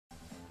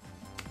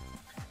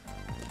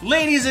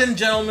Ladies and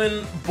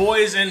gentlemen,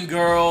 boys and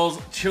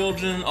girls,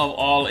 children of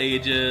all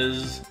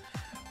ages,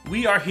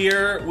 we are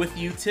here with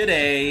you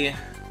today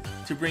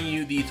to bring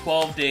you the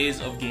 12 days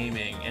of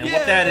gaming. And Yay!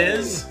 What that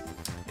is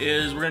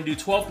we're going to do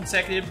 12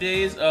 consecutive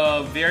days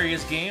of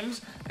various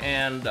games.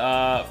 And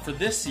for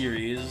this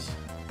series,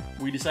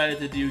 we decided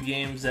to do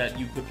games that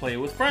you could play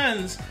with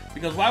friends.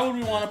 Because why would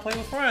we want to play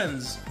with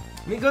friends?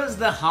 Because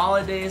the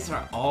holidays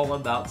are all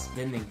about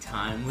spending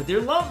time with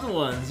your loved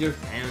ones, your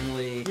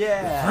family, your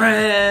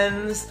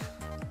friends.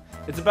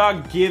 It's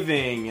about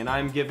giving, and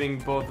I'm giving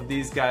both of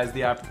these guys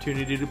the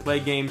opportunity to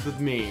play games with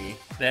me.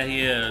 That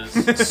he is.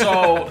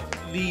 So,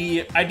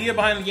 the idea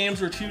behind the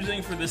games we're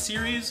choosing for this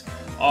series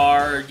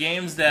are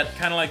games that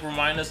kind of like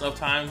remind us of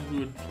times we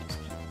would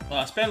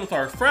spend with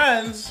our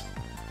friends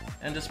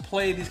and just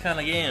play these kind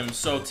of games.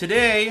 So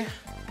today,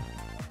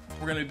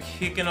 we're going to be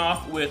kicking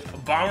off with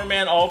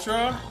Bomberman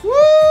Ultra.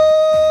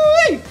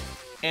 Woo!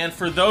 And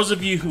for those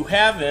of you who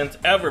haven't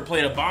ever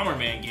played a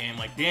Bomberman game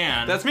like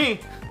Dan... That's me.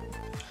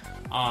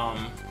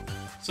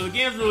 So the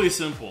game's really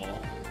simple.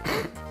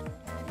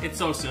 It's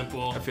so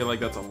simple. I feel like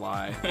that's a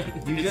lie.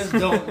 You just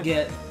don't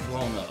get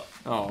blown up.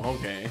 Oh,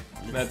 okay.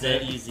 That's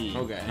that easy.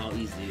 Okay. How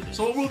easy it is.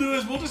 So what we'll do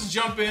is we'll just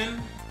jump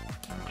in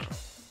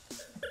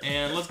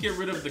and let's get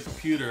rid of the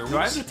computer. Do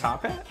I have the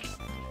top hat?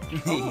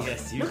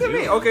 Yes, you Look do. at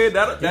me. Okay,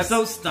 that's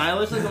so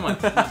stylish. Look at my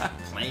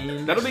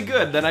plane. That'll be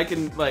good. Then I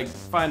can like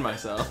find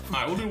myself. All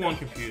right, we'll do one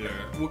computer.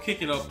 We'll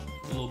kick it up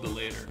a little bit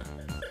later.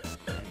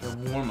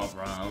 The warm-up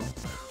round.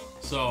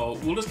 So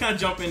we'll just kind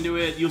of jump into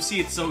it. You'll see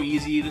it's so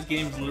easy. This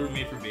game's literally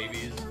made for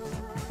babies.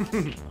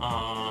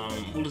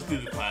 We'll just do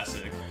the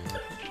classic.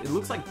 It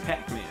looks like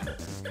Pac-Man.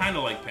 Kind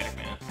of like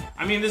Pac-Man.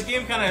 I mean, this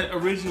game kind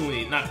of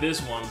originally, not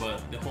this one,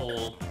 but the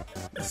whole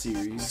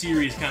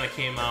series kind of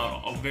came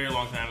out a very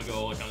long time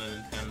ago, like on the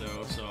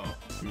Nintendo. So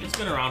it's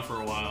been around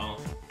for a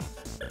while.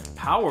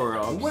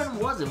 Power-ups? When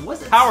was it?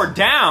 Was it Power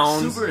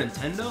Downs? Super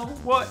Nintendo?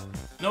 What?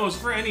 No, it was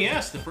for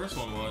NES. The first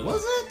one was.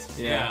 Was it?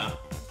 Yeah.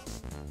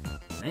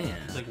 Man.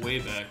 It's like way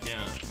back,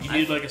 yeah. You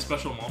need like a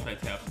special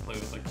multi-tap to play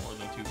with like more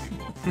than 2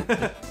 people.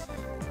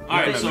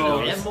 Alright,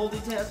 so and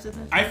multi-taps in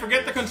it? I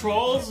forget the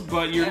controls,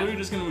 but you're literally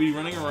just going to be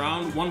running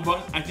around. One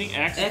button, I think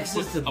X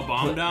is to put a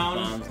bomb down.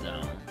 Bombs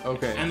down.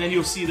 Okay. And then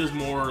you'll see there's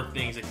more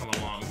things that come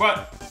along.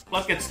 But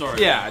let's get started.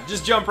 Yeah,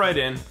 just jump right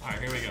in. Alright,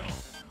 here we go.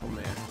 Oh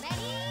man.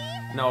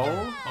 No?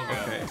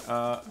 Okay.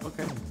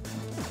 Okay.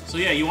 So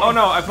yeah, you want... Oh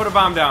no, I put a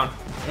bomb down.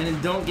 And then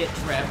don't get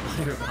trapped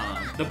by your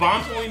bomb. The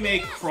bombs only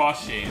make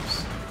cross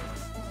shapes.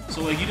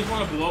 So like you just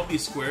want to blow up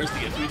these squares to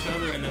get to each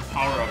other, and then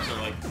power-ups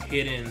are like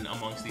hidden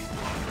amongst these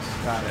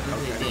blocks. Got it.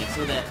 Okay.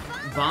 So that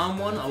bomb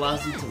one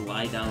allows you to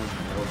lie down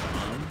more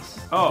bombs.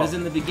 Oh. Because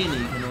in the beginning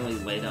you can only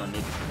lay down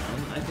maybe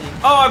one, I think.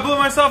 Oh, I blew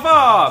myself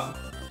up!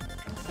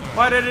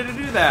 Why did it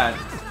do that?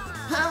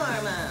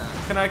 Power man.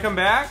 Can I come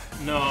back?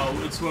 No,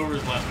 it's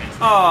whoever's last man.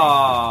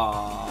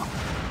 Aww.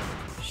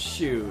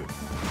 Shoot.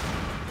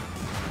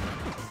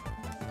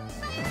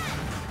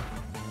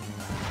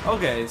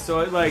 Okay,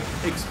 so it like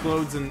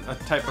explodes in a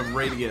type of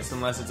radius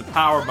unless it's a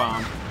power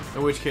bomb,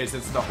 in which case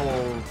it's the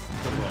whole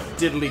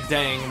diddly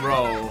dang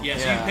row. Yeah,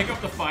 so you pick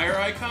up the fire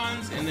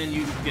icons and then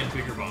you get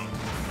bigger bombs.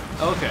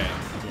 Okay.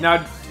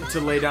 Now, to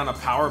lay down a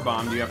power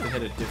bomb, do you have to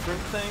hit a different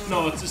thing?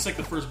 No, it's just like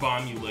the first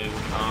bomb you lay when you lay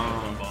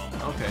one bomb.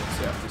 Okay,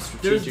 so you have to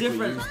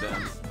strategically use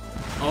them.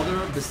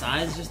 Other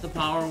besides just the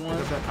power one?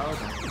 Pick up that power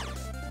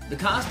bomb. The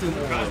costume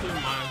orb. Costume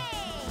mine.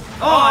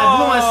 Oh, I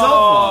blew myself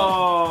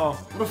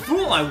up. What a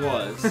fool I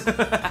was.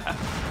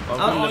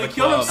 Oh, he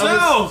killed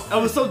himself! I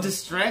was so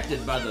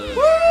distracted by the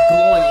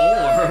glowing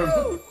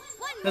orb.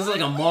 There's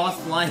like a moth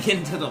flying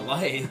into the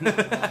light.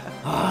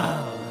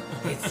 Oh,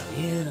 it's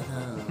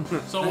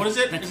beautiful. So what is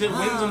it? Is it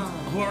wins and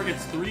whoever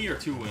gets 3 or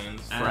 2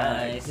 wins?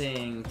 I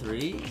think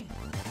 3.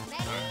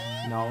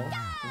 No.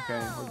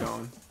 Okay, we're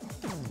going.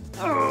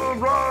 Oh,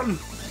 run!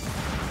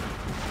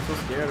 I'm so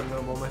scared I'm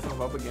gonna blow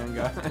myself up again,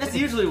 guys. That's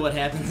usually what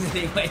happens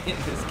anyway in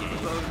this game.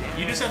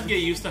 You just have to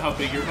get used to how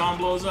big your bomb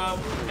blows up,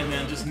 and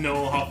then just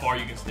know how far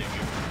you can stay away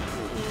from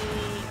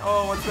it.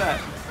 Oh, what's that?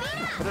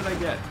 What did I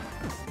get?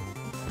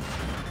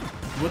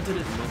 What did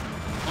it look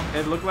like?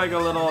 It looked like a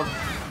little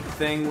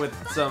thing with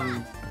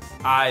some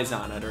eyes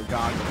on it, or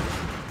goggles.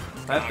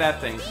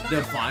 That thing.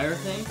 The fire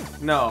thing?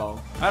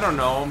 No. I don't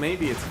know.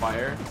 Maybe it's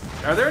fire.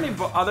 Are there any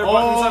other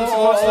buttons I'm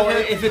supposed to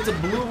hit? If it's a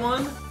blue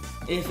one,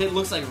 if it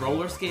looks like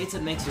roller skates,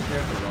 it makes your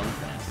character run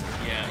faster.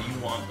 Yeah, you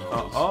want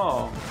those.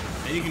 Oh.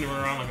 And you can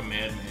run around like a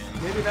madman.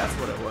 Maybe that's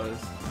what it was.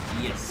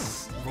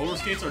 Yes. Roller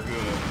skates are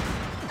good.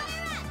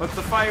 What's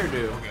the fire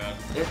do? Oh god.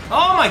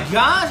 Oh my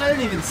gosh, I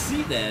didn't even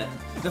see that.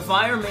 The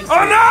fire makes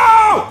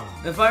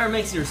The fire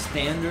makes your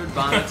standard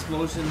bomb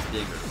explosions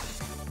bigger.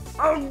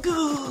 Oh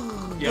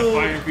good. Yeah,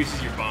 fire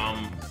increases your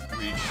bomb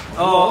reach.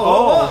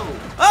 Oh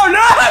no!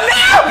 No!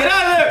 Get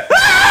out of there!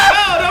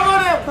 No, don't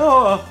run out!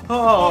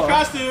 Oh,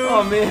 costume!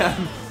 Oh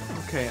man.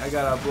 Okay, I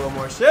gotta blow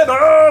more shit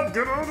up!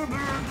 Get out of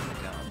there!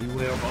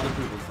 Beware of other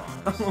people's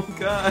bombs. Oh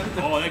god.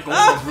 Oh, that gold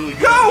was really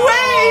good. Go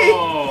away!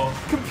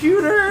 Oh.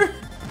 Computer!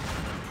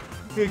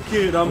 Hey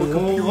kid, I'm a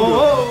computer.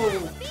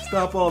 Whoa!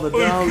 Stop all the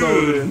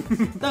downloading.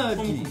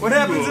 Nudgy. What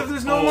happens if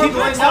there's no more Keep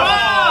going. bricks? No!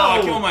 I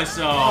killed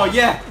myself. Oh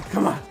yeah,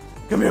 come on.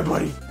 Come here,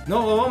 buddy.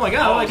 No, oh my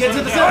god, I get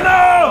to the Oh, center.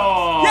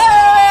 no!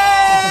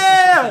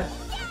 Yeah!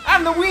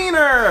 I'm the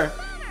wiener!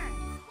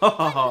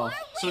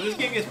 So this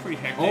game gets pretty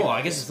hectic. Oh,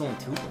 I guess it's only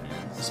 2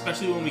 bands.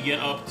 Especially when we get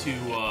up to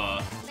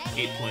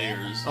 8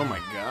 players. Oh my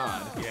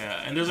god.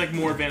 Yeah, and there's like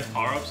more advanced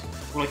power-ups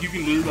where like you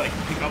can literally like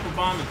pick up a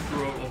bomb and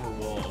throw it over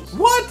walls.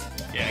 What?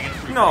 Yeah, it gets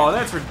pretty No, crazy.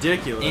 that's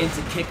ridiculous. And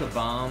to kick a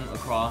bomb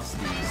across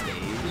the stage.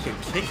 You can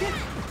kick it?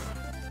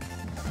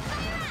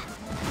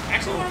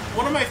 Actually,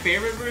 one of my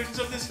favorite versions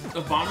of this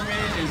of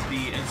Bomberman is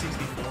the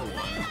N64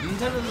 one.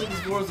 Nintendo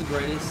 64 is the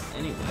greatest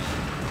anyway.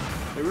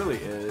 It really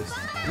is.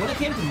 When it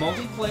came to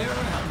multiplayer,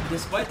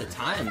 despite the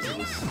times, it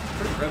was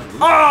pretty revolutionary.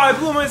 Oh, I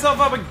blew myself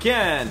up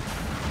again!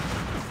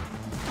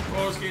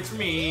 Roller skates for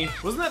me.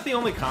 Wasn't that the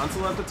only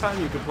console at the time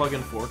you could plug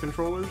in 4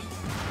 controllers?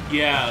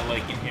 Yeah,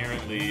 like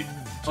inherently.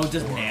 Oh,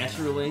 just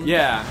naturally?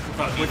 Yeah,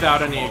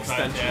 without any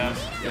multi-tab. extensions.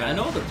 Yeah, I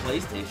know the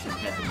PlayStation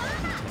had the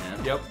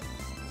multi-tab. Yep.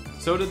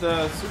 So did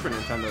the Super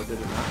Nintendo, did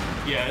it not?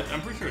 Yeah,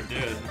 I'm pretty sure it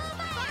did.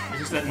 It's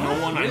just that no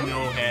one I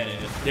know had it.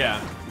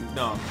 Yeah,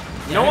 no.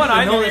 Yeah, No one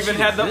I didn't know knew that even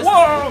shit had the. existed.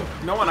 Whoa!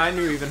 No one I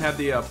knew even had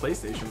the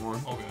PlayStation one.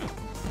 Okay.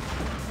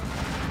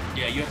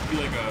 Yeah, you have to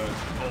be like a.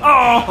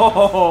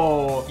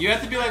 Oh! You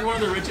have to be like one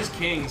of the richest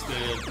kings to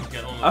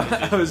get on the I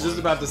PlayStation was just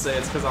one. about to say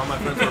it's because all my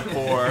friends were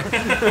poor.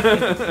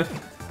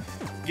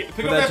 Pick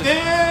But up that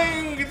that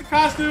thing! Get the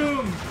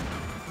costume!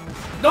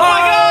 No!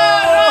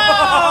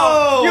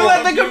 You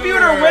let the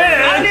computer I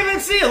win! didn't even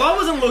see it. I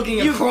wasn't looking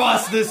You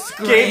across the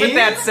screen. Gave it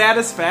that That's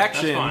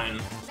satisfaction. fine.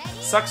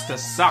 Sucks to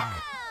suck.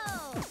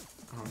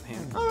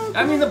 Oh man.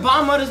 I mean, the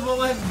bomb might as well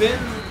have been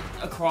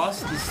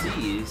across the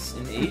seas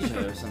in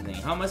Asia or something.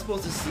 How am I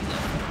supposed to see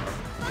that?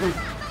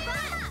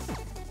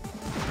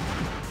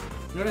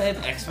 You know, they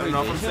have I X-ray don't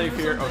know if I'm vision safe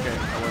or here. something? Okay,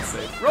 I was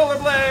safe.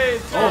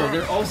 Rollerblades! Oh,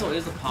 there also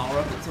is a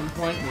power-up at some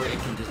point where it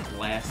can just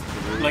blast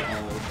through Like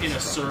all in a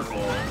stuff.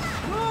 circle.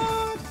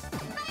 What?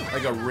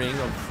 Like a ring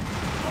of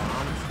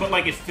bombs? But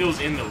like it fills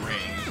in the ring.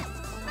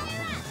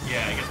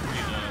 Yeah, it gets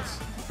pretty nuts.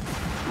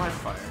 My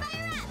fire.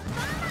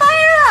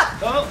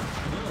 Oh!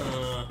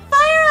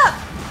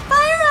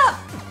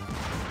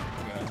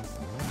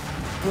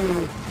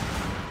 Okay.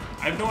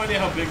 I have no idea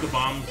how big the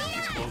bomb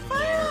explosions are for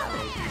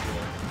other people.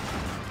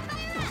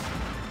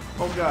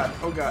 Oh god,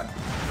 oh god.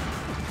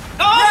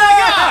 Oh my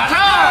god!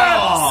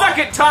 Oh! Suck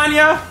it,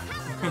 Tanya!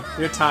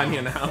 You're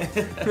Tanya now.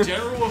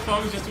 General rule of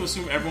thumb is just to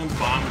assume everyone's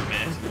bomb is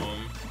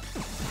maximum.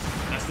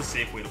 That's the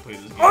safe way to play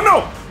this game. Oh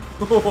no!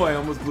 Oh, I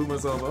almost blew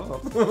myself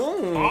up.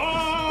 Oh!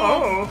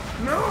 Oh,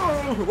 no!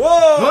 Whoa! I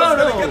was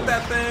no. gonna get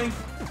that thing.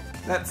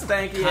 That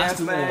stanky ass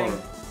Costume thing.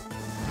 orb.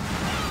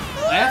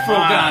 Afro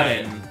got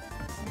it. Fine.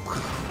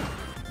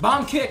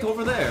 Bomb kick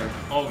over there.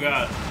 Oh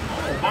god.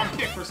 Oh, bomb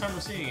kick, first time we're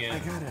seeing it. I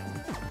got it.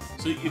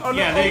 So you, Oh, no,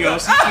 yeah, there you oh, go.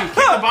 God. So you can kick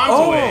the bombs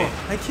Oh, away.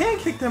 I can't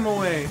kick them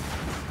away.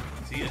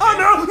 See, Oh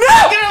no! No! Get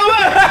out of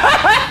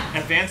the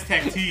way! Advanced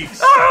tactiques.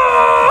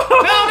 Oh!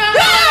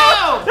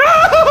 No!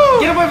 No!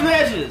 Get away from the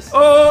edges!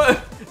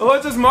 Oh, oh,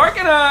 it's just Mark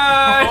and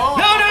I. Oh,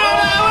 No,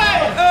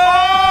 wait!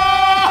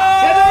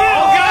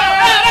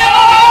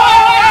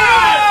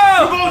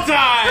 Oh! Both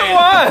tied! Who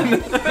won?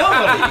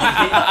 Nobody!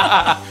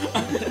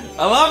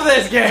 I love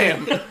this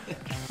game.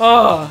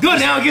 Oh. Good,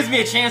 now it gives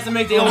me a chance to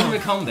make the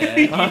ultimate comeback.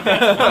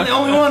 I'm the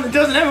only one that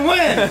doesn't ever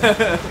win!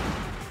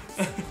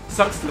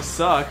 Sucks to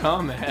suck,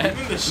 huh, man?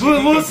 Even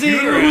the We'll see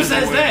computer who has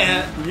says win.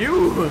 that.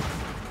 You.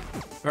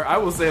 Or I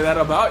will say that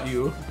about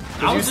you.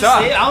 'Cause I you was,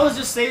 suck. I was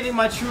just stating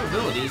my true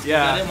abilities because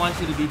Yeah. I didn't want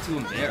you to be too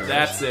embarrassed.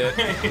 That's it.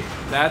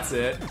 That's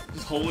it.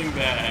 Just holding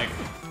back.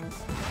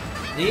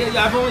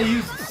 Yeah, I've only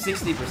used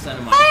 60%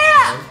 of my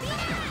power.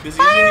 This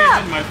isn't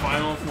even my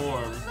final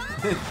form.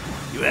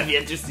 You have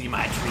yet to see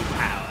my true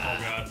power. Oh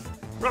god.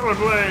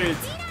 Rollerblades!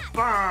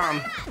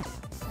 Bomb!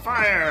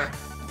 Fire!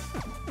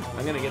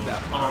 I'm gonna get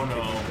that Oh bomb.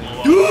 no.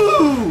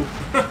 Dude!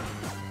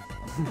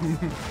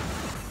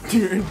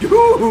 Your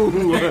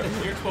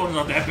explosion's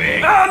not that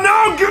big. Oh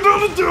no! Get on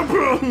the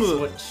double!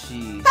 What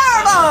she...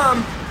 Power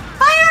bomb!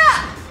 Fire!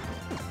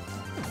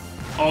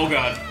 Oh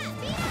god.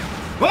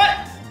 What?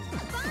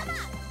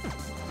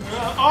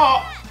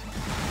 Oh!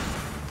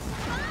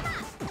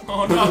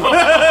 Oh no.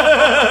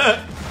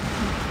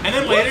 And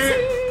then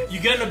later, you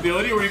get an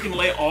ability where you can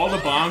lay all the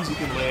bombs you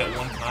can lay at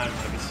one time,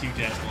 like this huge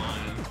ass line.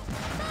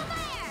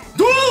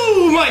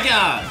 Oh my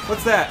god!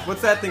 What's that?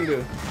 What's that thing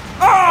do?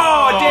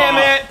 Oh, damn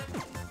it!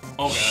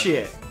 Oh god.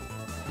 Shit.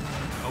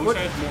 I wish What? I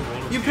had more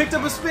roller You skates. picked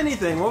up a spinny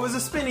thing. What was a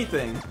spinny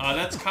thing?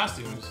 That's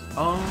costumes.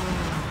 Oh.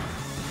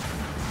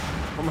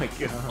 Oh my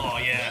god. Oh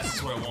yeah,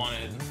 that's what I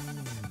wanted.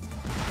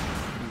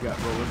 You got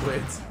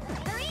rollerblades.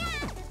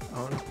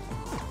 Oh no.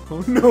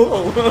 Oh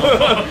no.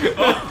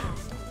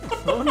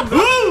 Oh no. So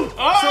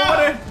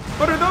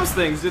what are those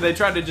things? Do they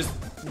try to just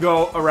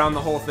go around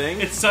the whole thing?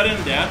 It's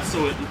sudden death,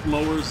 so it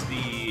lowers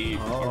the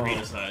Oh.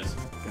 arena size.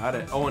 Got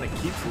it. Oh, and it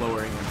keeps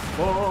lowering it.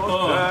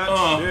 Fuck that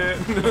shit.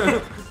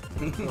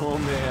 Oh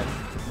man.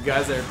 You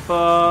guys are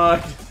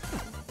fucked.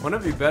 One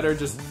of you better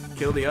just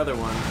kill the other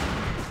one.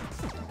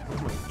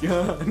 Oh my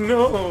god,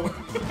 no!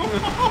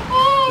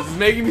 This is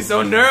making me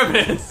so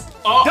nervous!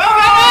 Oh!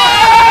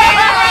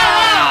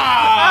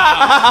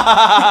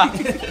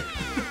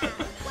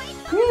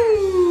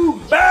 Woo!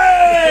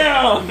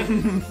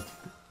 Bam!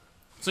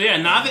 So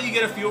yeah, now that you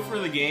get a feel for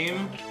the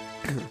game,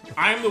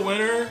 I'm the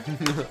winner.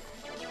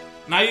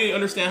 Now you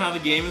understand how the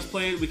game is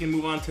played, we can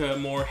move on to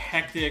more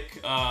hectic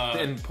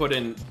and put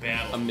in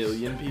battles. 1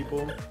 million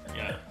people.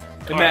 Yeah.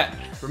 And Matt,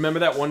 remember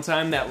that one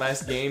time, that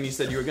last game, you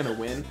said you were gonna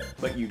win,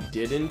 but you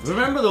didn't?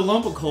 Remember the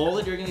lump of coal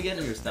that you're gonna get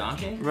in your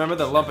stocking? Remember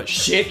the lump of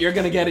shit you're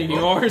gonna get in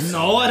yours?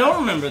 No, I don't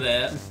remember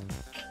that.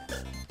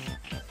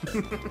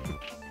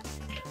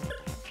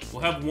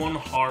 We'll have one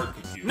hard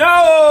computer.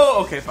 No!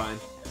 Okay, fine.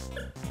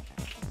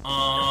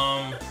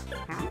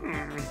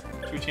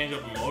 Should we change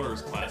up the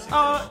motors classic?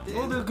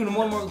 We'll do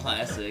one more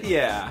classic.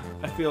 Yeah,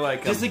 I feel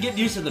like just to get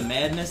used to the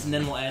madness, and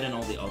then we'll add in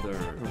all the other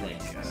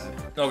things.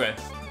 Okay.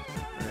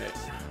 Alright.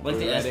 Like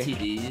the ready?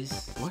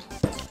 STDs. What?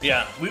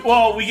 Yeah,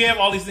 we gave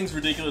all these things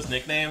ridiculous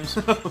nicknames.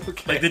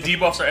 Okay. Like the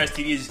debuffs are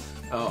STDs.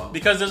 Oh.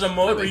 Because there's a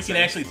mode where you makes can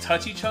sense. actually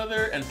touch each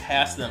other and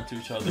pass them to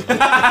each other.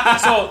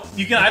 So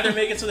you can either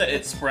make it so that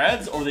it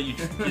spreads or that you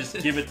just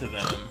give it to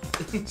them.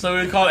 So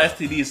we would call it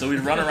STDs. So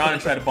we'd run around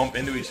and try to bump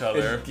into each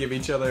other. And give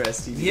each other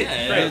STDs.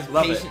 Yeah, Great, it was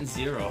love patient it.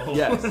 zero.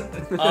 Yes.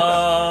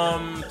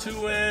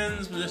 2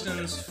 wins,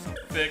 positions,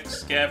 fix,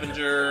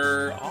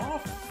 scavenger,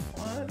 off.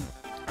 What?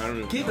 I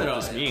don't know Keep what it on.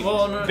 this means.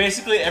 Well, no,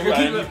 Basically, every Well,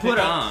 keep item it you put pick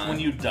up on. when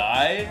you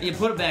die. you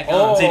put it back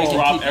Oh. on. So you They can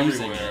drop keep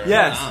using everywhere. it.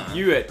 Yes, Uh-uh.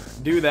 you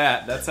do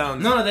that. That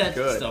sounds None of that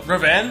good. stuff.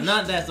 Revenge?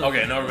 Not that stuff.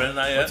 Okay, no revenge,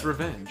 not yet. What's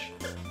revenge?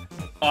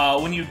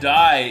 When you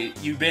die,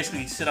 you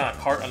basically sit on a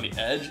cart on the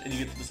edge and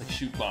you get to just like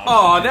shoot bombs.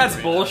 Oh, that's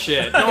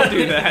bullshit. Don't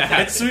do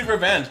that. It's sweet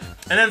revenge.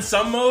 And then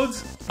some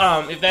modes,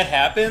 if that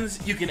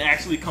happens, you can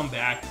actually come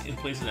back in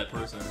place of that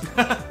person.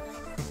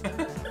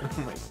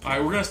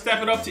 Alright, we're gonna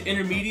step it up to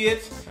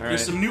intermediate.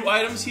 There's some new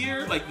items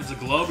here, like there's a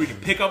glove where you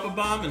can pick up a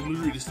bomb and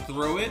literally just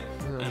throw it,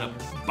 and a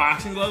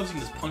boxing glove so you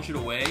can just punch it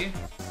away.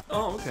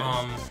 Oh, okay.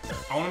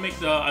 I want to make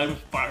the items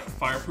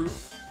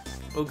fireproof.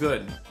 Oh,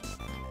 good.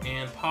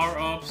 And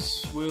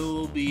power-ups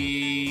will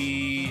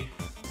be...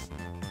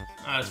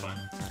 that's fine.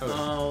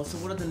 Oh, so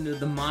what are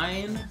the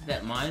mine?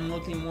 That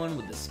mine-looking one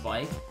with the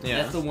spike?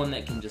 Yeah. That's the one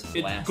that can just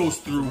It blast goes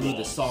through the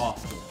walls.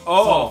 soft one.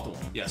 Oh. Soft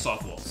one. Yeah,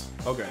 soft walls.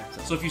 Okay.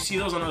 So if you see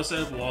those on the other side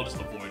of the wall, just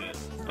avoid it.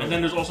 And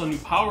then there's also a new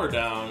power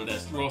down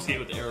that's roll skate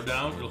with the arrow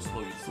down. It'll slow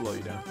you. Slow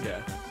you down.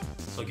 Yeah.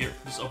 So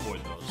just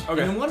avoid those.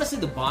 Okay. And I want to say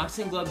the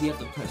boxing glove, you have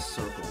to press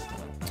circle to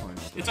like punch.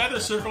 It's either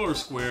circle or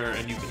square,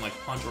 and you can like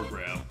punch or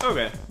grab.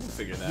 Okay. We'll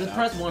figure that Just out.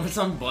 press one,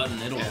 some button,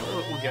 it'll Yeah,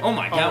 work. we'll get- Oh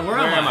my god, where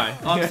am I?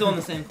 Oh, I'm still in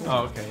the same corner.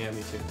 Oh, okay. Yeah,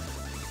 me too.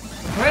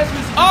 Perhaps we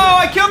should Oh,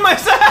 I killed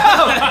myself!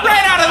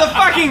 Right out of the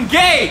fucking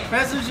gate!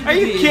 perhaps we should Are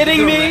you do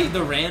kidding me?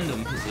 The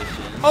random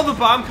position. Oh, the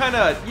bomb kind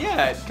of,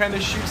 yeah, it kind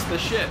of shoots the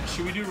shit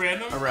Should we do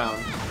random? around.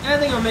 I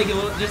think I'll make it a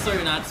little, just so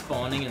you're not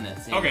spawning in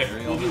that same Okay,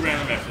 area. we'll do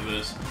random after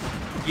this.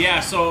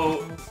 Yeah,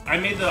 so I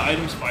made the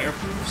items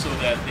fireproof so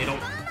that they don't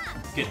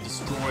get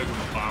destroyed when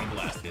the bomb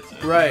blast hits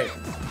it. Right.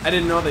 I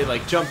didn't know they,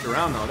 like, jumped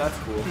around, though. That's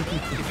cool.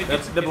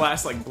 That's, the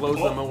blast, like, blows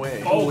them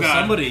away. Oh, God.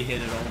 Somebody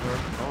hit it over.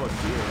 Oh,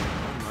 dear.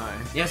 Oh, my.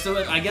 Yeah, so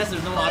I guess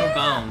there's no out of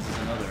bounds is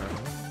another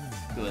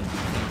good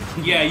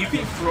thing. Yeah, you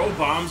can throw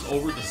bombs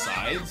over the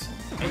sides,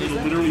 and it'll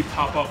literally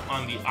pop up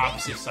on the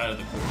opposite side of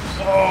the course.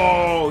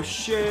 Oh,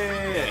 shit.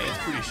 Yeah, it's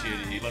pretty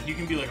shitty. Like, you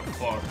can be like a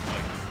fuck,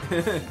 like...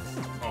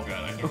 Oh,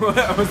 God, I can't...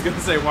 I was gonna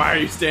say, why are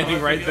you standing Oh,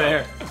 I right picked it there?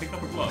 up. I picked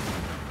up a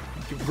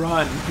glove.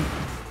 Run.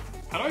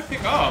 How do I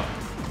pick up?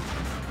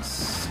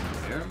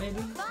 Square,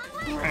 maybe?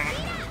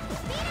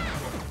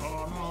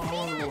 Oh, no, I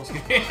want to roll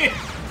skate.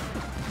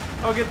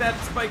 Oh, get that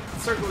spike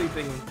circly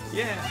thing.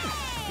 Yeah.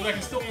 Dude, I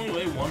can still only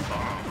lay one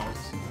bomb. I was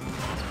just...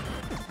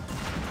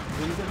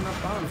 Didn't get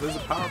enough bombs. There's a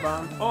power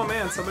bomb. Oh,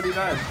 man, somebody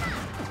died.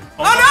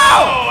 Oh,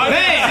 no! I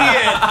didn't see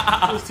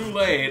it! It was too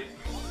late.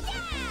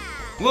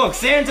 Look,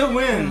 Santa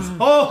wins!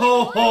 Ho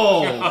ho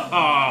ho!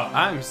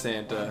 I'm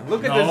Santa.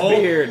 Look at No, this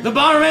beard. The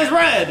Bomberman's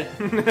red!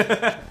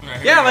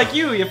 Yeah, like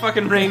you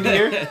fucking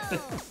reindeer.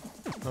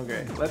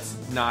 Okay, let's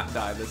not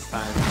die this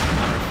time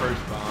on our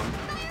first bomb.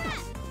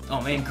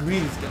 Oh man,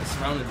 Green's got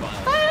surrounded by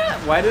it.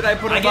 Why did I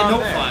put a I get bomb no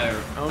there?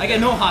 fire. Okay. I get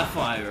no hot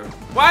fire.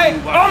 Why?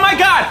 Oh my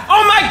god!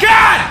 Oh my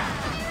god!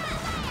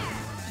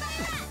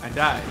 I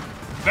died.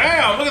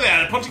 Bam! Look at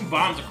that! Punching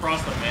bombs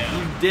across the map.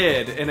 You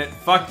did, and it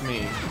fucked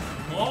me.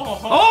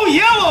 Oh,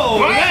 yellow!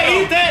 Wow.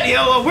 Yeah, eat that,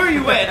 yellow! Where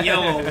you at,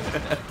 yellow?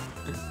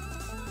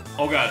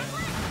 Oh, God.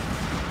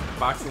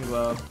 Boxing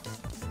glove.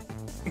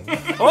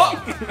 Oh!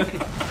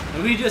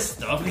 Did we just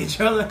stuff each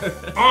other?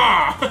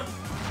 Ah!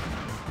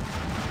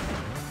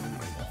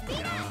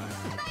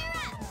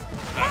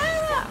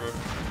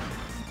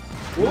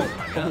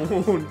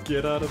 Oh,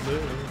 get out of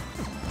there.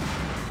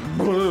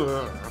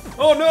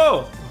 Oh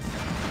no!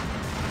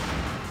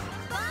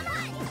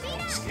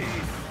 Escape.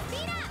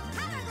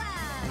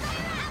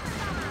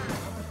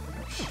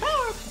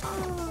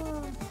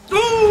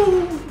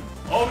 Ooh!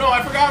 Oh no,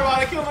 I forgot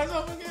about it. I killed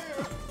myself again.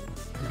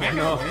 I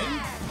know.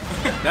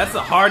 That's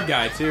the hard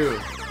guy too.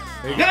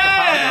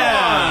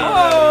 Yeah!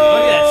 Whoa!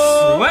 Look at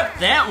that. Swept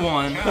that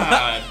one.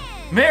 God.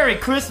 Merry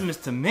Christmas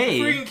to me.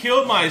 Freaking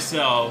killed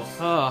myself.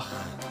 Ugh.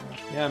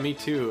 Yeah, me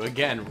too.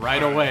 Again,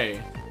 right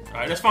away.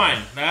 Alright, that's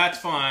fine. That's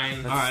fine.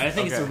 Alright, I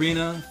think it's Okay.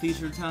 arena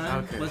feature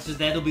time. Okay.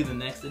 That'll be the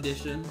next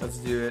edition. Let's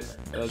do it.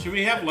 Should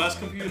we have less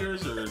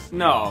computers or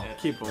No,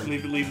 keep them.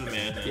 leave them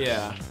in?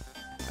 Yeah.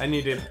 I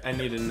need to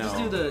know.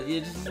 Just do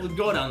just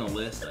go down the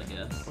list, I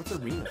guess. What's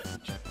arena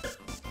feature?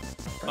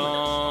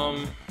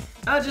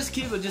 I'll just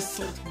keep it.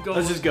 Go.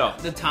 Let's just go.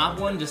 The top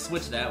one, just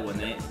switch that one.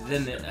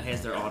 Then it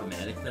has their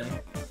automatic thing.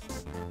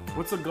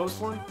 What's the ghost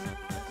one?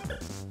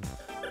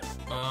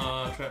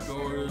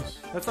 Trapdoors.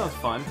 That sounds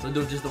fun. So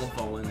don't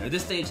fall in there.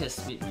 This stage has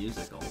sweet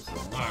music also.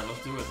 Alright,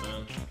 let's do it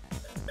then.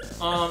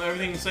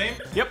 Everything the same?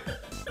 Yep.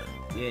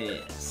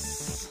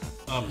 Yes.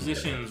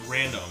 Positions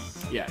random.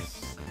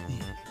 Yes.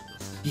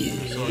 Yeah.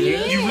 So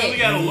you really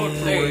gotta look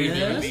for where you're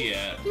gonna Yes. be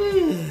at.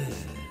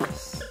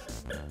 Yes.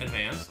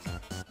 Advanced.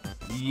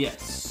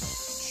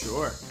 Yes.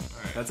 Sure.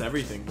 Alright. That's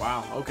everything.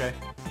 Wow. Okay.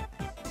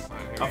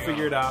 Alright, here I'll we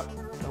figure go. it out.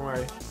 Don't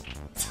worry.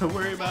 Don't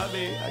worry about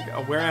me.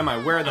 Where am I?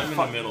 Where the I'm in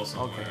fuck? the middle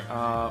somewhere.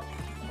 Okay.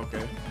 Okay.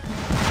 Okay,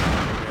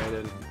 I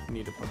didn't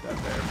need to put that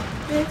there,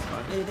 but it's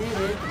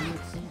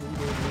fine.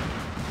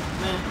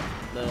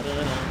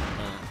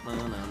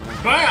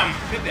 BAM!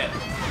 Hit that.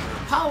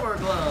 Power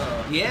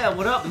glove. Yeah.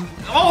 What up?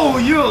 Oh,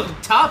 you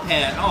top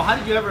hat. Oh, how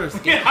did you ever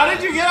escape? How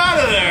did you get out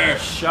of there?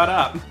 Shut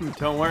up.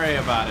 Don't worry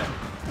about it.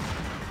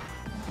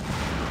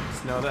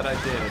 Just know that I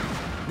did.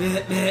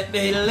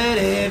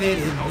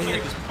 I wish I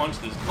could just punch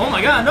this. Oh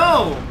my god,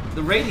 no!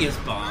 The radius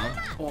bomb.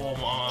 Oh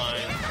my.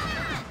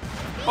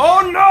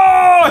 Oh no!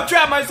 I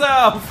trapped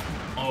myself!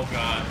 Oh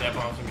god, that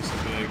bomb's gonna be so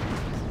big.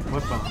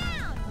 What bomb?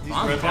 These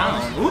Bomb red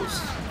down. bombs.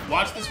 Oops.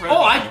 Watch this red Oh,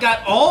 bomb. I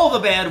got all the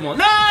bad ones.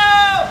 No!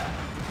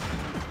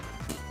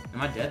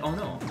 Am I dead? Oh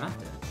no, I'm not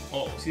dead.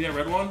 Oh, see that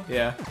red one?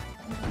 Yeah.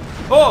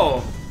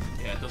 Oh!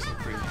 Yeah, it does look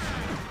pretty.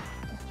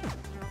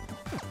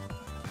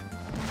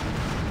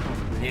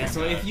 Yeah,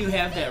 so if you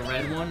have that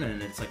red one and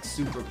it's like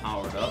super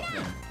powered up,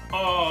 then...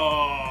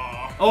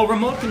 Oh. Oh,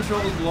 remote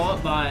controls blow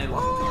up by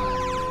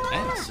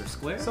X or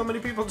square? So many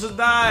people just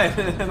died,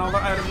 and all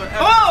the items are.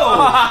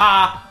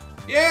 Oh!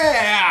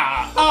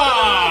 Yeah!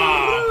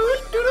 Ah!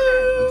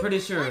 I'm pretty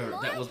sure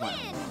that was my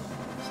own.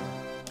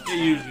 That's how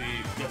you usually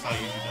die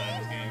in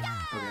this game.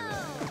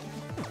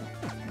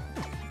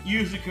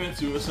 Usually commit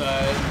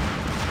suicide.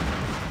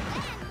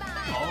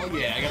 Oh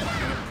yeah,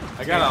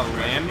 I got a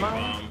landmine?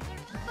 bomb.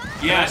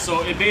 Yeah,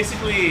 so it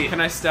basically...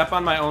 Can I step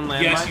on my own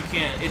landmine? Yes, you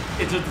can.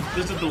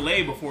 There's a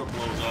delay before it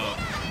blows up,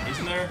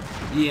 isn't there?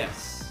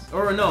 Yes.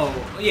 Or no,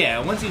 yeah,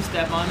 once you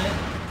step on it,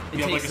 it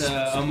You have, takes like, a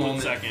a split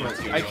moment second for it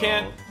to to I go.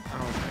 can't.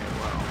 Okay,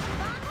 wow.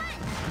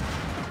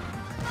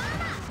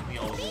 Me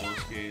all the roller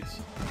skates.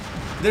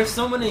 There's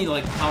so many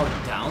like powered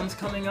downs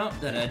coming up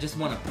that I just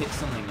want to pick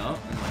something up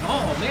and like,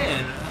 oh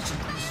man, I should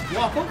just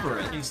walk over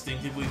it.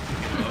 Instinctively pick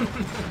it up.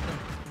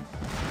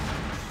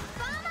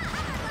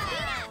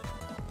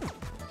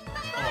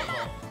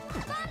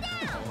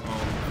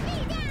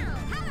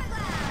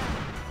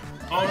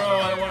 Oh no,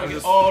 I don't want to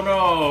get. Oh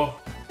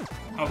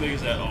no! How big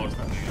is that? Oh, it's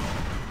not big at all.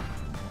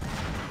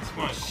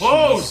 Come on, She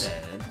close!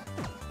 said.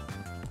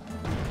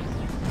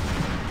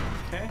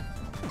 Okay.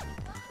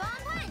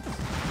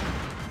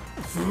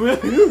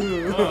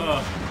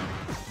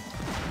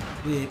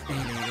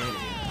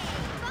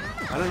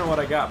 I don't know what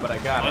I got, but I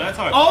got Oh, it. that's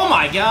how I. Oh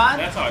my god!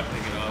 That's how I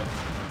pick it up.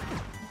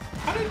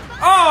 How did?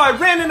 Oh, I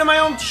ran into my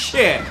own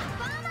shit!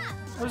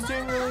 I was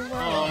doing really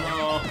well.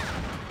 Oh no!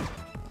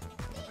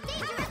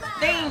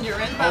 Danger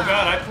and Oh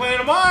god, I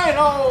planted a mine!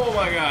 Oh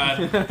my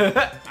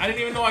god! I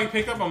didn't even know I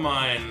picked up a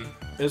mine.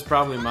 It was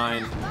probably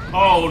mine.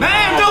 Oh no!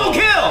 Bam! Double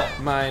kill!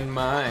 Mine.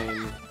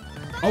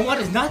 Oh, what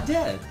is not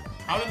dead?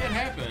 How did that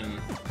happen?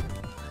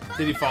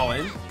 Did he fall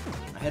in?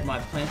 I had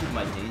planted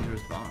my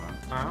dangerous bomb.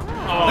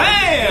 Oh,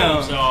 Bam! he killed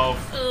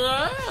himself.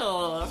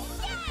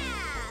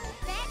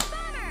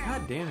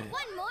 God damn it.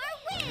 One more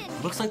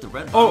win. Looks like the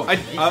red Oh,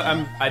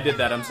 bomb. I did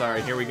that. I'm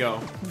sorry. Here we go.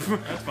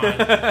 That's fine.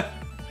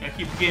 Gotta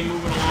keep the game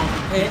moving along.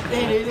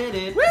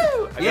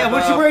 Woo! Yeah, got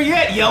where the you were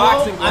yet? Yellow?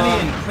 boxing I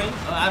glove. mean, pink?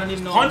 I don't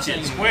even know. Punch what it,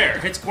 I'm saying. square.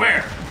 Hit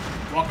square.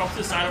 Walk up to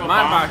the side of a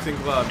My bomb. boxing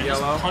glove, and yellow.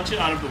 Just punch it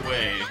out of the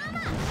way.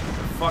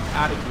 Fuck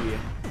out of here.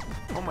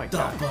 Oh my The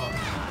god. fuck?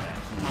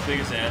 How big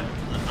is that?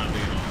 That's not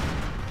big at all.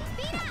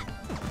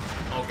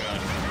 Oh god.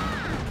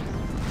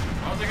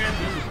 How's that guy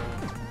invisible?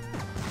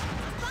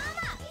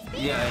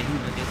 Yeah, he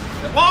even gets.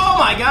 Oh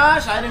my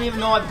gosh! I didn't even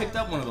know I picked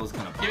up one of those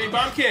kind of. Give me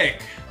bomb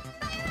kick.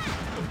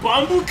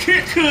 Bamboo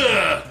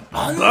kicker.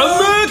 Bomb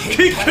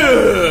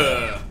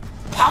kicker.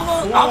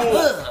 Power Whoa.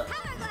 up!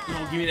 No,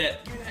 give me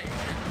that. Give me that.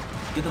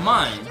 Get the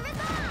mine.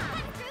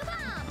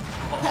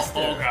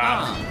 Oh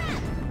god.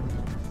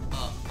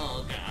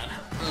 Oh god.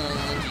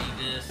 Oh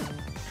Jesus.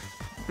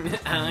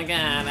 Oh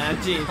god,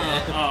 I'm Jesus.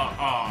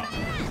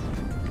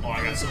 Oh, I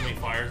got so many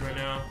fires right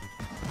now.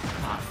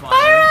 Hot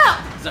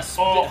fire. It's a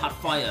spit Oh. hot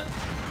fire.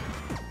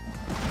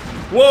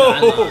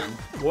 Whoa!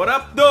 What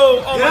up,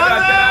 though? Oh my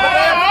god, get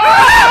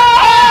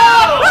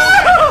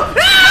out of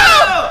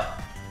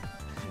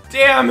there!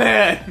 Damn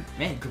it!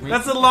 Man, green.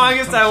 That's the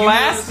longest I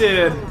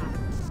lasted.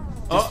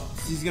 Oh,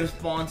 He's gonna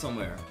spawn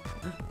somewhere.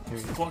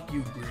 Fuck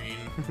you, Green.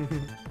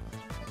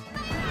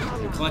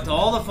 You collect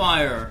all the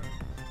fire,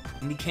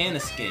 and he can't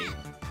escape.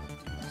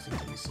 This is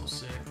gonna be so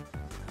sick.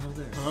 Oh,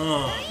 there.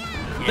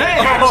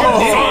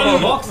 Yeah.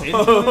 There! Walks into it.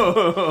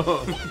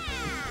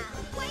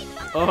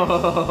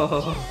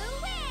 oh.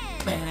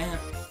 Man,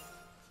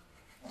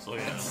 So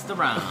yeah. it's the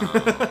round.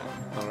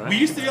 Alright. We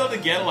used to be able to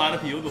get a lot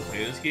of people to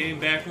play this game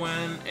back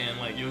when, and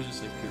like it was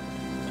just like pure.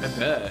 I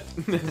bet.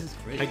 This is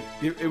great. Like,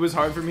 it was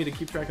hard for me to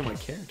keep track of my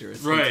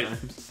characters. Right.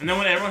 Sometimes. And then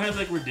when everyone has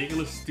like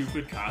ridiculous,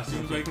 stupid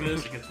costumes like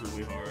this, it gets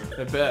really hard.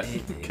 I bet.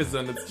 Because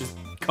then it's just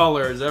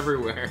colors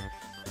everywhere.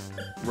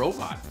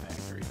 Robot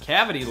Factory.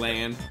 Cavity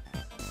Land.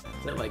 Is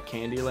that like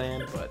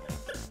Candyland? But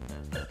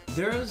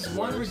There's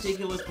one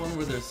ridiculous one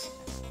where there's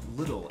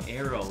little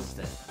arrows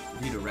that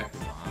redirect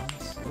the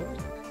bombs.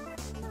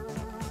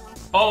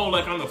 Oh,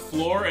 like on the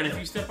floor, and if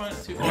you step on it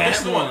too. Oh, That this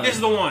is the one. one. This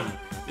is the one.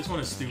 This one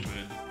is stupid.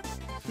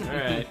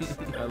 alright.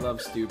 I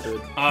love stupid.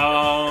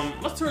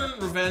 Let's turn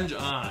revenge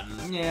on.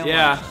 Yeah,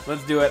 Yeah, why not?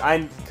 let's do it.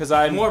 Because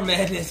I'm More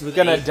madness with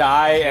gonna 8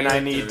 die and I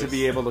need to characters.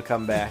 be able to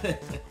come back.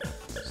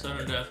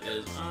 Sudden death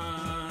is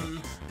on.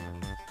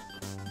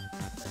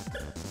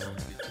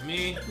 Sounds good to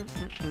me.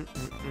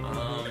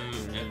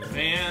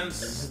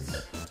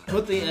 Advanced.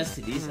 Put the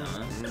STDs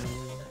on.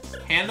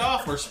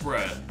 Handoff or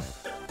spread?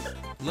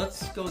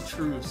 Let's go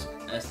true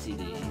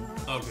STD.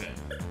 Okay.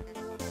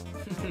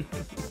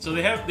 So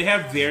they have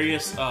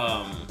various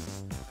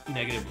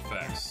negative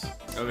effects.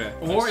 Okay.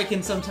 Or it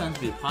can sometimes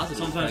be a positive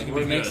Sometimes effect, it can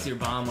where it be makes good. your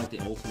bomb like the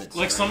ultimate.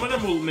 Like some strike.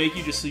 of them will make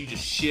you just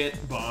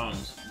shit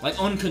bombs. Like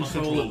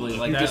uncontrollably,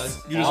 like That's-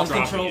 you just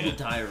dropping uncontrollable it.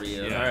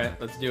 diarrhea. Yeah.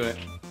 Alright, let's do it.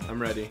 I'm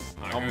ready.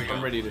 Alright, here we go.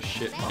 I'm ready to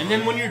shit. And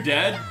then when you're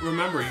dead,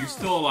 remember you're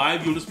still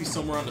alive. You'll just be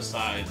somewhere on the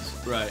sides.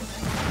 Right.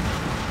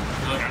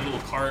 You're like on a little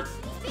cart,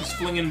 just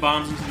flinging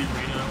bombs into the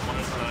arena one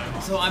at a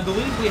time. So I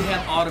believe we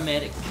have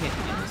automatic kick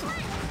in this one.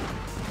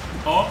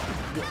 Oh,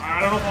 I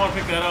don't know if I want to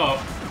pick that up.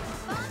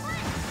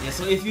 Yeah,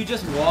 so if you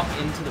just walk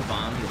into the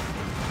bomb, you'll hit.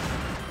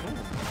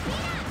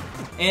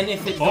 And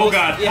if it goes, Oh,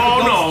 God. if it Oh,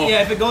 goes- no.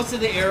 Yeah, if it goes to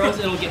the arrows,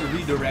 it'll get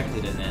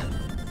redirected in that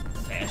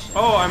fashion.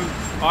 Oh, I'm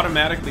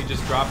automatically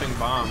just dropping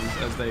bombs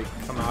as they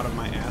come out of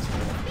my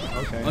asshole.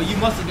 Okay. Oh, you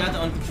must have got the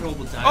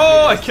uncontrollable diarrhea.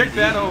 Oh, I STD. kicked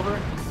that over.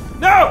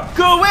 No!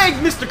 Go away,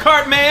 Mr.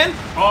 Cartman!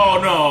 Oh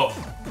no!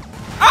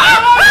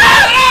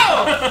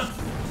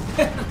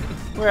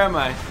 Where am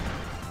I?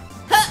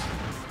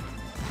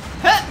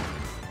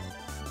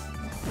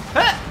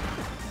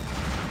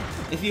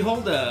 If you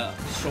hold the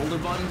shoulder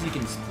buttons, you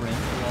can sprint.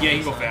 along Yeah,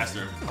 you the can go side.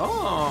 faster.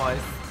 Oh,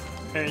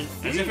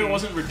 As if it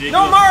wasn't ridiculous.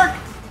 No, Mark!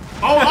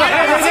 Oh, my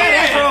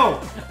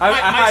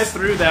I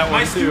threw that one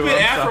My too. stupid I'm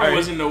afro sorry.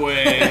 was in the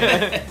way.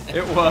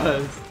 It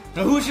was.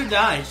 Now, who should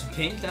die? Should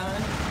Pink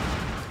die?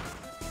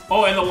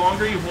 Oh, and the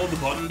longer you hold the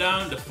button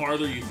down, the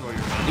farther you throw your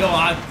bomb. Yo,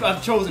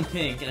 I've chosen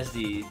Pink as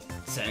the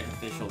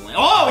sacrificial lamb.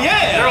 Oh,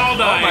 yeah! They're all Oh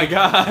dying. my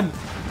god.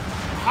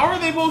 How are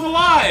they both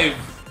alive?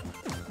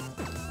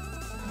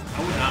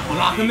 I would not want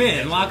Lock to him be-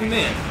 in, lock him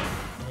in.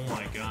 Oh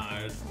my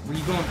god. Were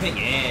you going Pink?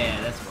 Yeah,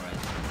 that's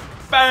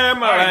right. Bam,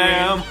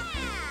 bam.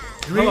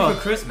 Green Hold for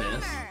on.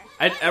 Christmas.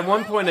 At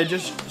one point, I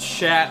just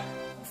shat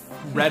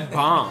red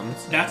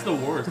bombs. That's the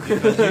worst,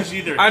 because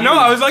usually they're I know,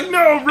 huge, I was like,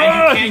 no, and you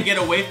run! can't get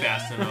away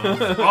fast enough.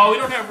 Oh, we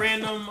don't have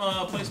random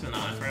placement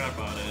on. I forgot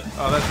about it.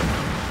 Oh,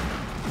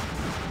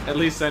 that's... At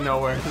least I know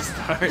where to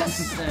start.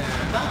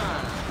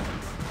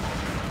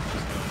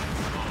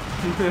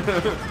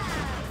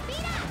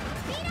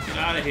 Get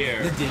out of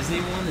here. The Disney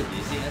one, the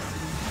Disney STD.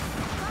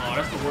 Oh,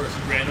 that's the worst.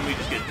 You randomly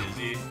just get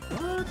dizzy.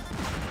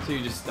 So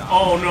you just stop.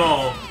 Oh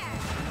no.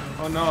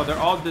 Oh no, they're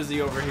all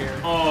dizzy over here.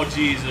 Oh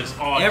Jesus.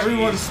 Oh,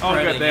 Everyone's jeez. Oh,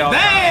 good, spreading. they it. all-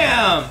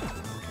 Bam!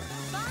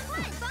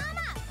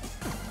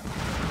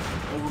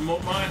 Oh,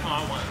 remote mine? Oh,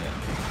 I wanted that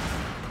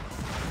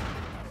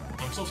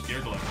thing. I'm so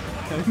scared to like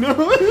walk. No!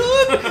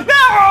 No!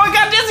 I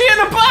got dizzy in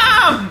the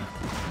bomb!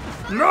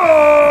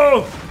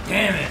 No!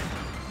 Damn it.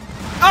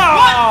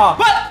 Oh!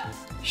 What?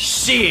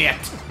 Shit!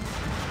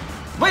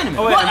 Wait a minute.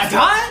 Oh, wait, what? I'm I still-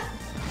 died?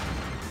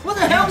 What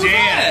the hell was did.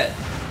 that?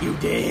 You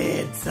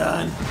did,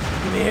 son.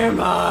 Come here,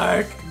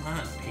 Mark. Come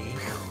on, Pink.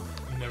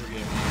 You never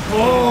get it.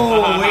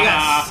 Oh, we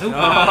got super.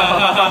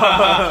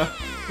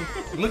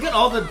 Look at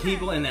all the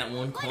people in that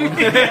one corner.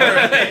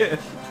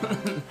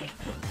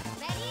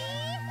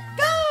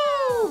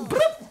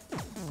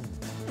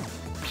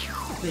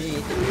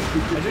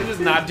 I should just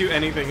not do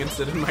anything and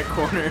sit in my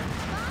corner.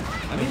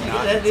 I mean,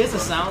 that is a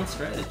sound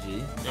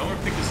strategy. Yeah, I'm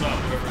gonna pick this up,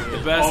 whatever it is.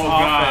 The best oh,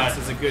 offense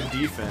God. is a good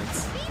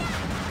defense.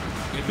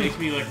 It makes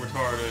me like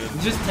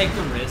retarded. Just take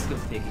the risk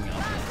of picking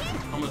up.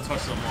 I'm gonna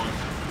touch someone.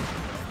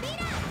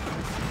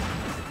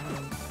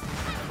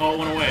 Oh, it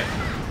went away.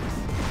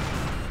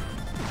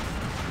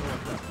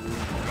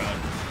 Oh god.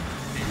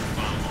 Maybe your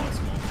bomb. Oh, it's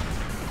small.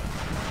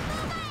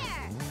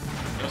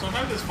 Yeah,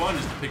 sometimes it's fun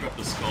just to pick up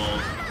the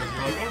skulls because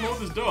you're like, I don't know what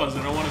this does,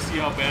 and I want to see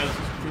how bad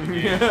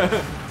this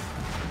is.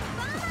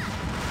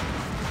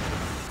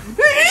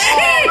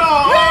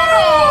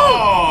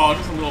 Oh no!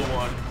 Just a little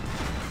one.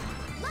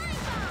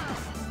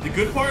 The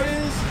good part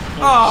is,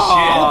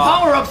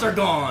 Power-ups are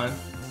gone.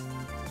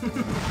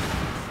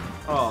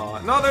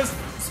 Oh no, there's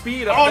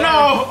speed. Up oh there.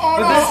 no! Oh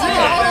no!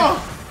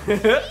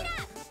 But that's Oh,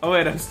 Oh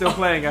wait, I'm still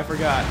playing. I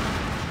forgot.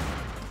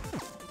 no.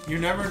 You're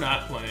never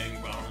not playing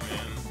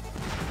Bomberman.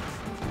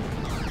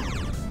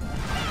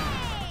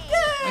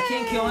 I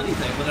can't kill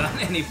anything without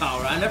any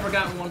power. I never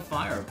got one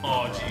fire.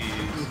 Oh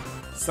jeez.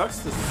 Sucks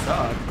to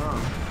suck, huh?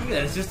 Look at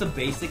that, it's just a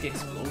basic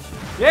explosion.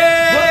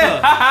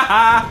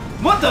 Yeah!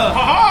 What the?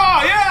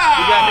 Haha! Yeah!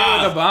 You got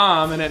hit with a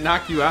bomb and it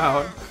knocked you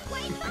out.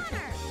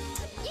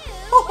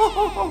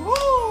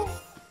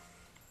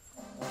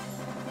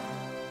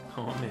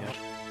 Oh man.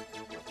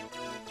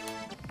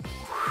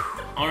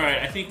 Alright,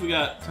 I think we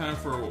got time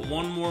for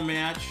one more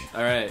match.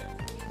 Alright.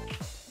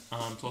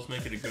 So let's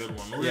make it a good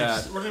one. We're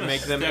gonna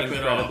make them step it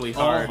incredibly up.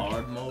 hard. All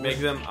hard mode. Make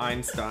them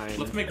Einstein.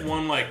 Let's make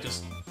one like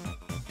just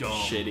dumb.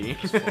 Shitty.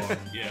 as fuck.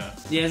 Yeah.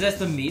 Yeah, that's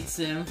the meat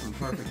sim from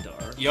Perfect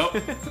Dark. Yup.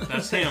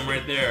 That's him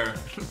right there.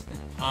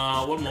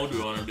 What mode do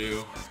we want to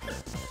do?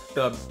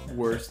 The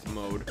worst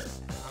mode.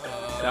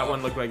 That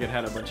one looked like it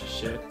had a bunch of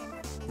shit.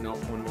 Nope,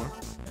 one more.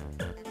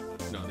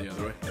 No, the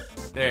other way.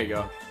 There you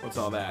go. What's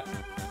all that?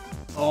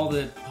 All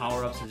the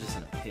power-ups are just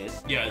in a pit.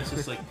 Yeah, it's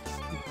just like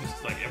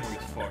everyone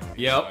gets fucked.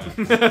 Yep.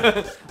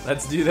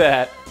 Let's do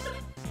that.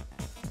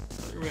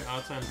 Everybody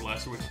outside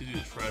blaster, which to do the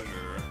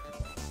treasure.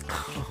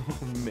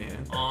 Oh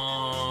man.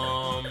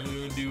 We're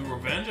gonna do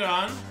revenge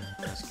on,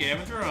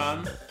 scavenger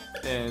on,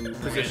 And random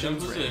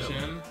positions. position.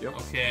 random. Yep.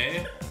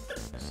 Okay.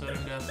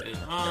 Sudden death is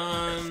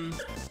on.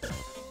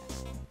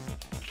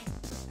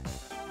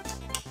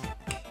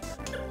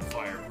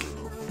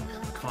 Fireproof.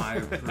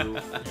 Fireproof.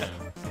 Yeah.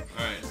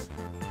 Alright.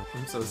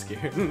 I'm so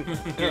scared.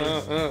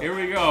 Here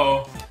we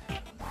go.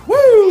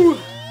 Woo!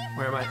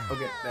 Where am I?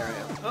 Okay, there I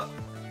am. Oh.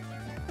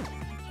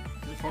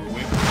 Far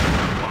away from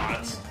the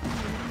bots.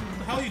 What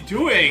the hell are you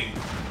doing?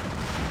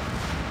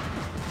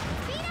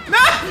 No!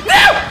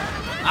 No!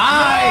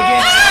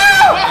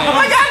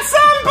 I got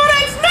some, but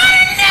it's not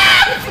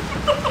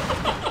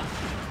enough!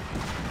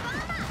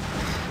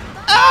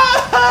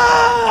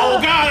 Oh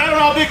god, I don't know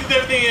how big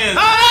that thing is!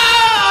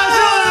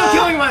 I'm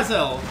killing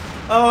myself.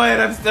 Oh wait,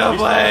 I'm still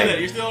playing.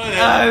 You're still in it.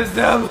 I'm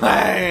still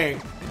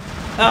playing.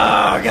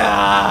 Oh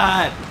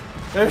god!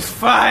 There's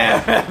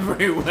fire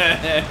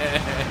everywhere.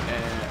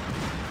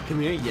 Come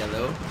here,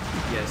 yellow.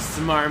 You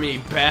smarmy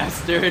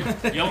bastard.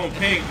 Yellow and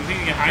pink. You think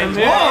you can hide Come it?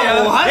 here, Whoa,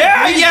 yellow. how did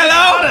Yeah, you get yellow.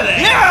 out of there?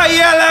 Yeah,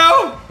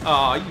 yellow.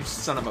 Oh, you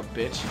son of a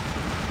bitch.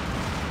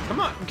 Come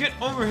on, get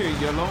over here,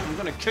 yellow. I'm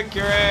gonna kick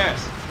your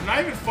ass. They're not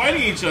even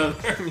fighting each other.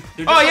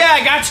 Oh yeah,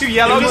 I got you,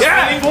 yellow. They're just,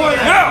 Yeah,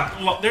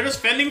 fending for they're just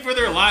fending for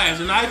their lives.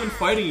 They're not even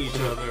fighting each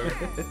other.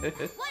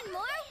 One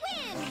more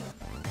win.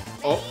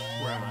 Oh.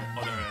 Where am I?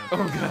 Oh, there I am.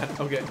 Oh god,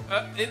 okay.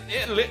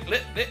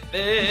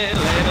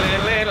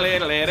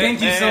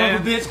 Thank you, son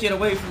of a bitch. Get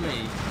away from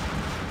me.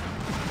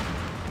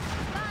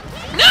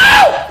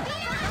 No!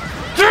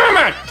 Damn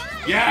it!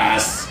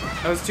 Yes!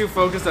 I was too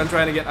focused on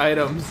trying to get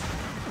items.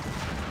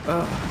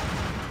 Ugh,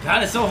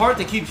 God, it's so hard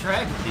to keep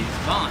track of these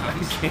I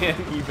bombs. can't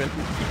even.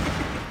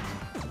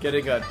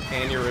 Getting an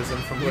aneurysm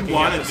from looking at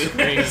wanted the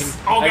screen. this.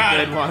 Oh, I God.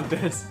 did want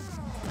this.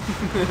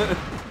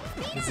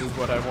 This is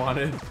what I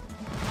wanted. I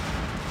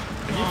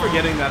keep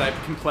forgetting that I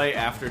can play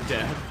after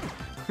death.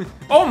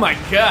 Oh my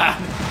god!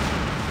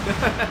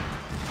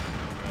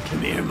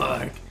 Come here,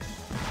 Mark.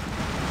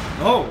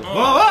 Oh,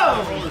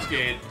 Oh, whoa, roller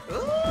skate.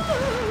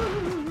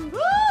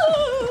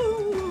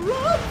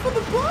 Run for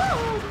the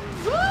bombs!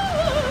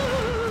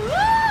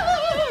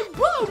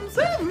 Bombs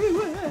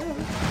everywhere!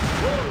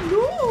 Oh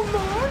no,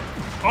 Mark!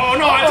 Oh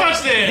no, I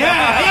touched it!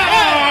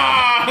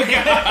 Yeah, Oh,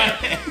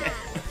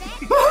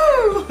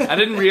 God. I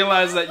didn't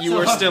realize that you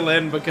were still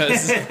in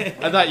because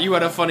I thought you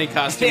had a funny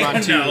costume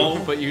on too,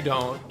 No. but you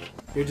don't.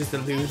 You're just a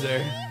loser.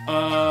 There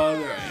I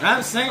am.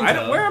 I'm saying I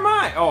don't, where am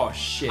I? Oh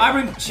shit. I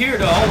would cheer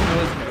to all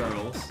those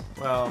girls.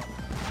 Well,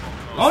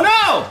 Oh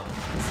no!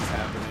 this is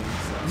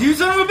happening. You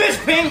son of a bitch,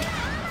 Pink!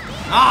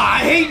 Ah, I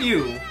hate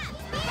you! So.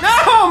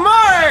 No,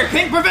 Mark!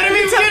 Pink prevented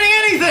me from getting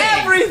anything!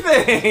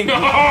 Everything!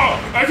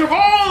 I took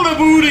all the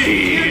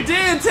booty! You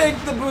did take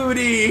the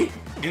booty!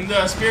 In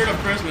the spirit of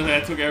Christmas, I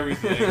took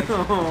everything.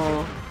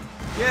 Oh.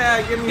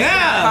 Yeah, give me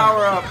Yeah. some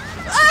power up.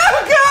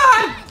 Oh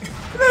god!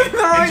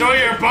 Enjoy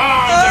your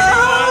bombs,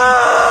 everyone!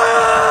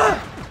 Ah!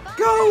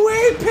 Go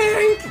away,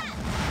 Pink!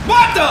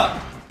 What the?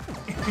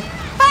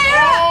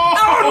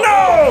 Oh no!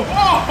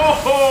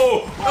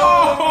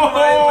 Oh,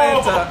 my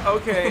Atlanta.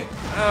 Okay.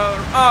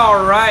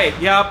 Alright.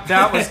 Yup,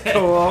 that was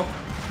cool.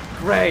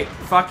 Great.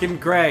 Fucking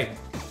great.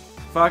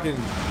 Fucking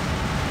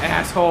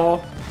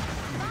asshole.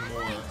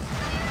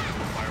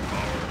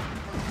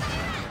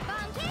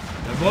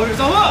 The voters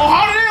all Oh, up!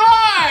 how are they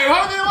alive?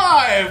 How are they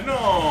alive?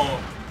 No.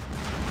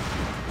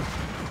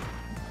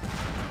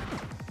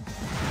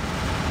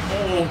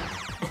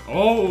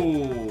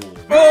 Oh!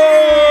 Oh!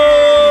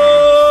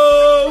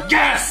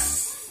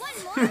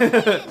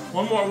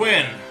 One more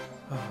win.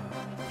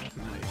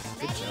 Nice.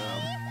 Good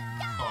job.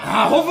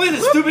 Hopefully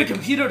the stupid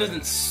computer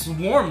doesn't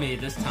swarm me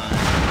this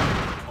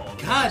time.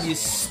 God, you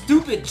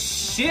stupid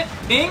shit,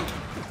 Pink!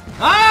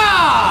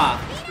 Ah!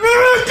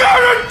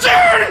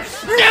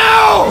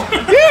 No!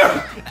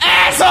 You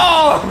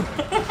asshole!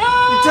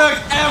 You took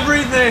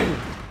everything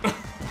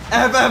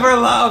I've ever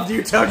loved.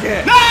 You took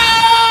it. No!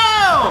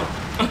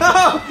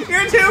 No!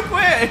 You're too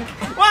quick.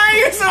 Why are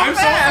you so I'm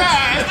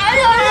fast? so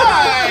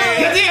fast.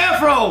 Get the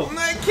afro!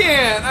 I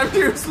can't. I'm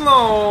too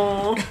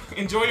slow.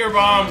 Enjoy your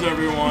bombs,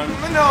 everyone.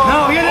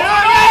 No. Get it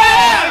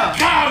on!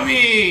 Got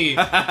me!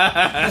 Oh,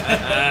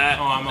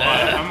 I'm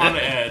alive. I'm on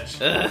the edge.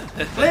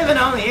 Living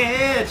on the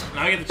edge.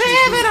 Now I get to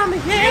choose. on the I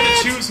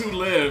get to choose who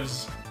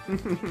lives.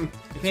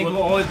 Pink will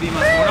always be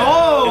my sport.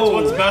 Oh!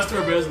 It's what's best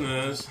for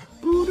business.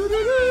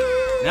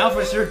 Now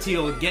for sure,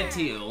 Teal would get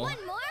Teal. One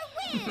more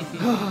win.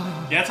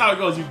 That's how it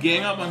goes. You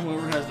gang up on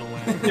whoever has the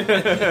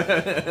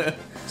win.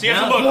 So you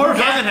have Now to look four who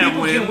doesn't have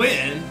people can wins.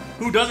 win.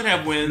 Who doesn't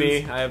have wins?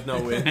 Me, I have no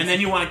wins. And then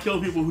you want to kill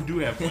people who do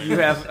have wins. You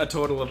have a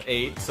total of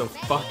 8, so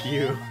fuck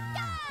you.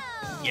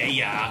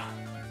 Yeah.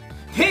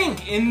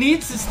 Pink, it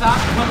needs to stop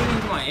coming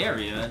into my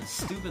area.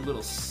 Stupid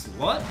little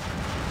slut.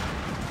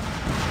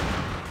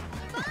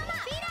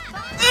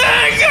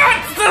 I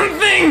got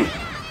something!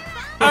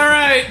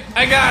 Alright,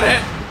 I got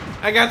it.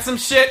 I got some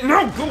shit.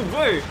 No, go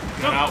away.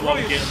 Get out while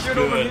the getting's Shit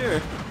good. over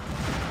here.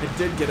 I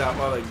did get out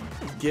while the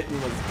getting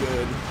was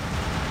good.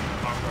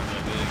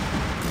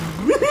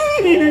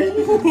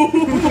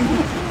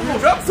 You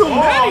dropped so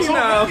many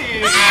now.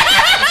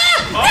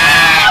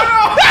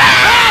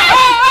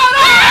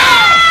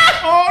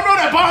 Oh no,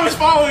 that bomb is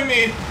following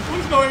me!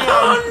 What's going on?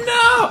 Oh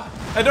no!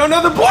 I don't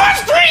know the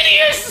boss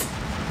radius!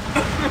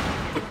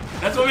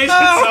 That's what makes it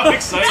so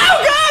exciting.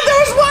 Oh god, there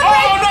was one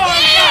Oh no,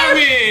 it got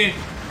me!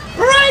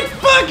 right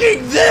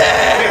fucking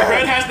there! Hey,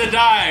 Red has to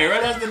die.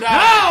 Red has to die.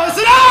 No, it's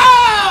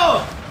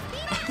no!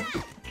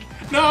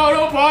 No,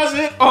 don't pause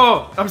it.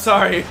 Oh, I'm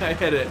sorry, I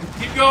hit it.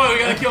 Keep going. We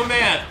gotta kill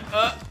Matt.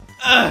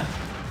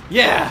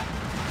 Yeah,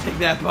 take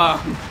that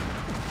bomb.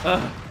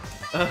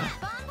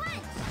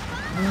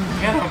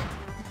 Get him.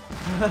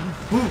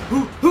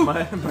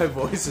 My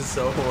voice is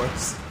so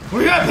hoarse.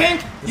 Where you at,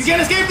 Pink? You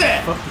can't escape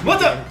that! What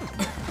the?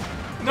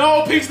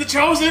 No, Pink's the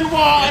chosen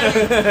one.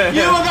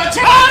 You are the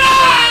chosen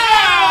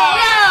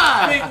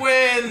one. Pink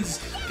wins.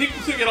 Pink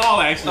took it all.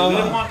 Actually, we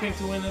didn't want Pink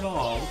to win at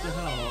all. What the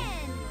hell?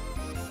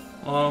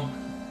 Well,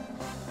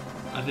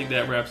 I think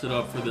that wraps it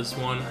up for this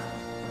one.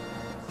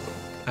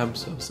 I'm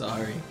so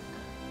sorry.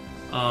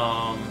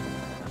 Um,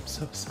 I'm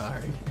so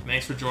sorry.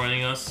 Thanks for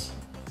joining us.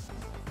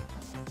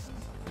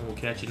 We'll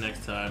catch you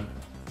next time.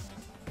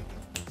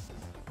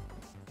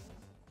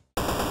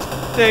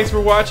 Thanks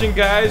for watching,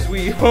 guys.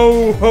 We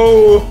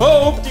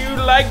hoped you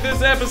liked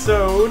this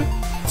episode.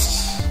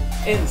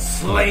 And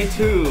Slay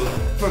 2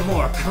 for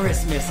more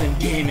Christmas and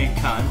gaming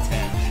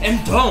content.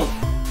 And don't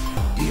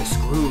be a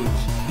Scrooge.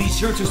 Be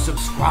sure to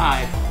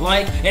subscribe,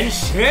 like, and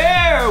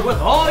share with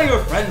all your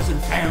friends and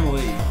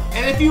family.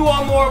 And if you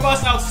want more of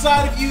us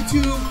outside of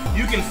YouTube,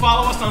 you can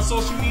follow us on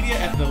social media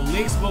at the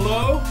links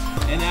below.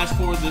 And as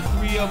for the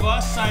three of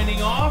us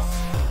signing off,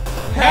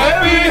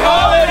 Happy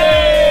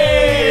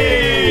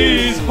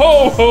holidays!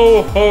 Ho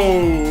ho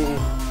ho!